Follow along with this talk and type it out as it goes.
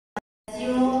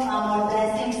You, more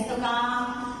blessings to come.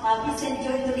 Please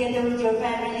enjoy together with your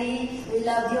family. We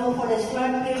love you for the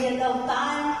short period of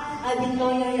time. I've been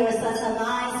knowing you. You're such a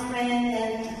nice friend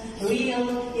and real.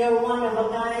 You're one of a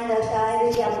kind that I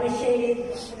really appreciate.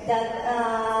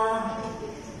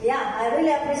 I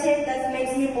really appreciate that.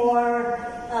 Makes me more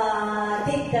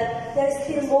think that there's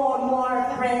still more and more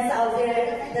friends out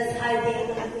there that's hiding,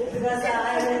 because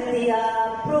I really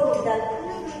proved that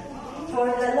for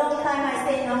the long time I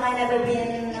stay in Hong Kong, I never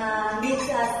been meet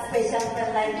a special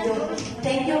friend like you.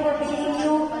 Thank you for being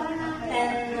you,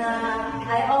 and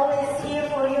I always here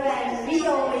for you, and we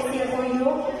always here for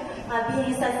you.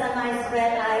 Being such a nice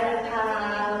friend,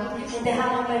 in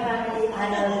behalf of my family, I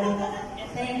love you.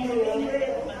 Thank you.